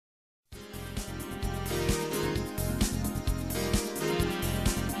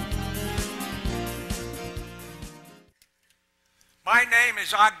My name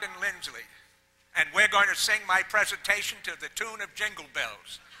is Ogden Lindsley, and we're going to sing my presentation to the tune of Jingle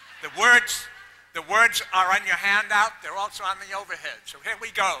Bells. The words are on your handout. They're also on the overhead. So here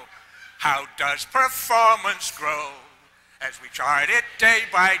we go. How does performance grow as we chart it day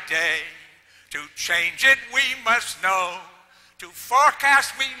by day? To change it we must know. To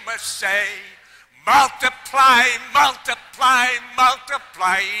forecast we must say, multiply, multiply,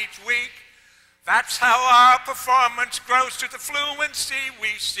 multiply each week. That's how our performance grows to the fluency we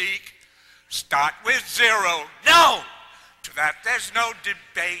seek. Start with 0. No! To that there's no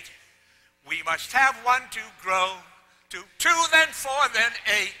debate. We must have 1 to grow, to 2, then 4, then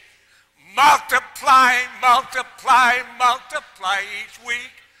 8. Multiply, multiply, multiply each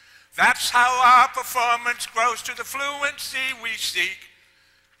week. That's how our performance grows to the fluency we seek.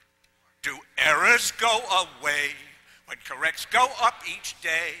 Do errors go away when corrects go up each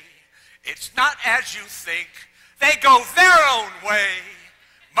day? It's not as you think. They go their own way.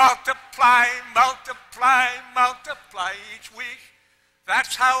 Multiply, multiply, multiply each week.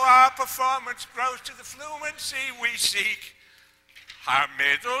 That's how our performance grows to the fluency we seek. Our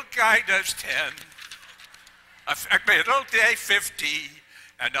middle guy does 10, a middle day 50,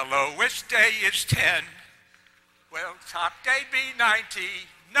 and the lowest day is 10. Will top day be 90?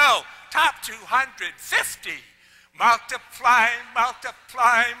 No, top 250. Multiply,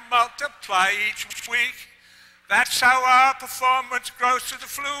 multiply, multiply each week. That's how our performance grows to the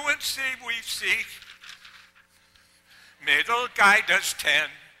fluency we seek. Middle guy does 10,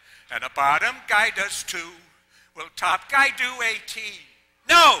 and a bottom guy does 2. Will top guy do 18?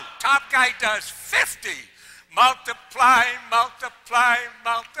 No, top guy does 50. Multiply, multiply,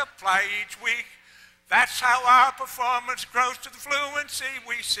 multiply each week. That's how our performance grows to the fluency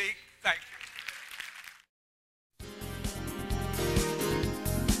we seek. Thank you.